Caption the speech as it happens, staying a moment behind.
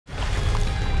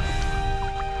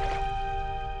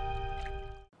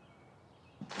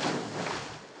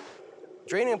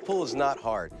Draining a pool is not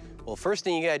hard. Well, first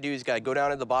thing you gotta do is you gotta go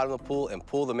down to the bottom of the pool and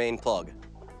pull the main plug.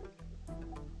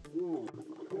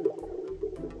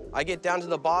 I get down to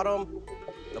the bottom,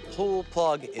 the pool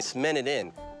plug is cemented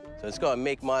in. So it's gonna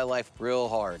make my life real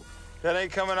hard. That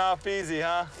ain't coming off easy,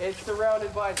 huh? It's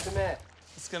surrounded by cement.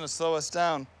 It's gonna slow us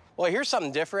down. Well, here's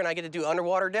something different. I get to do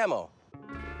underwater demo.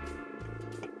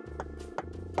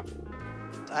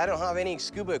 I don't have any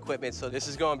scuba equipment, so this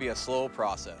is gonna be a slow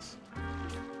process.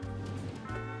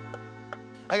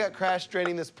 I got crash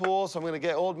draining this pool, so I'm gonna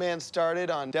get old man started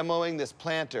on demoing this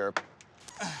planter.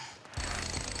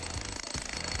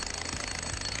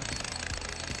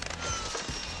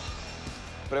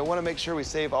 But I wanna make sure we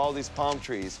save all these palm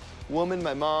trees. Woman,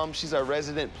 my mom, she's our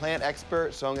resident plant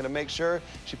expert, so I'm gonna make sure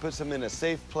she puts them in a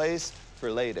safe place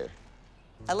for later.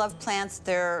 I love plants.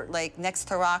 They're like next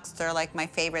to rocks. They're like my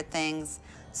favorite things.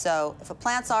 So if a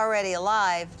plant's already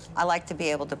alive, I like to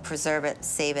be able to preserve it,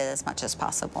 save it as much as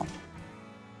possible.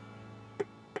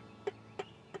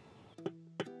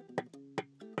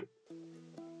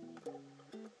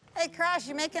 Hey, Crash,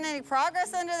 you making any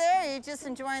progress under there, or are you just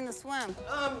enjoying the swim?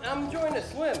 I'm enjoying the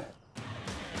swim.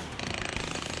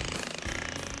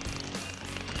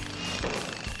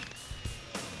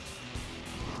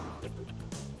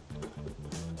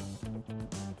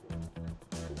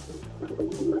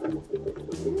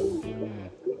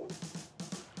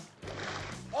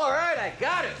 All right, I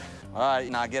got it. All right,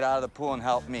 now get out of the pool and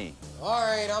help me. All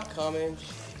right, I'm coming.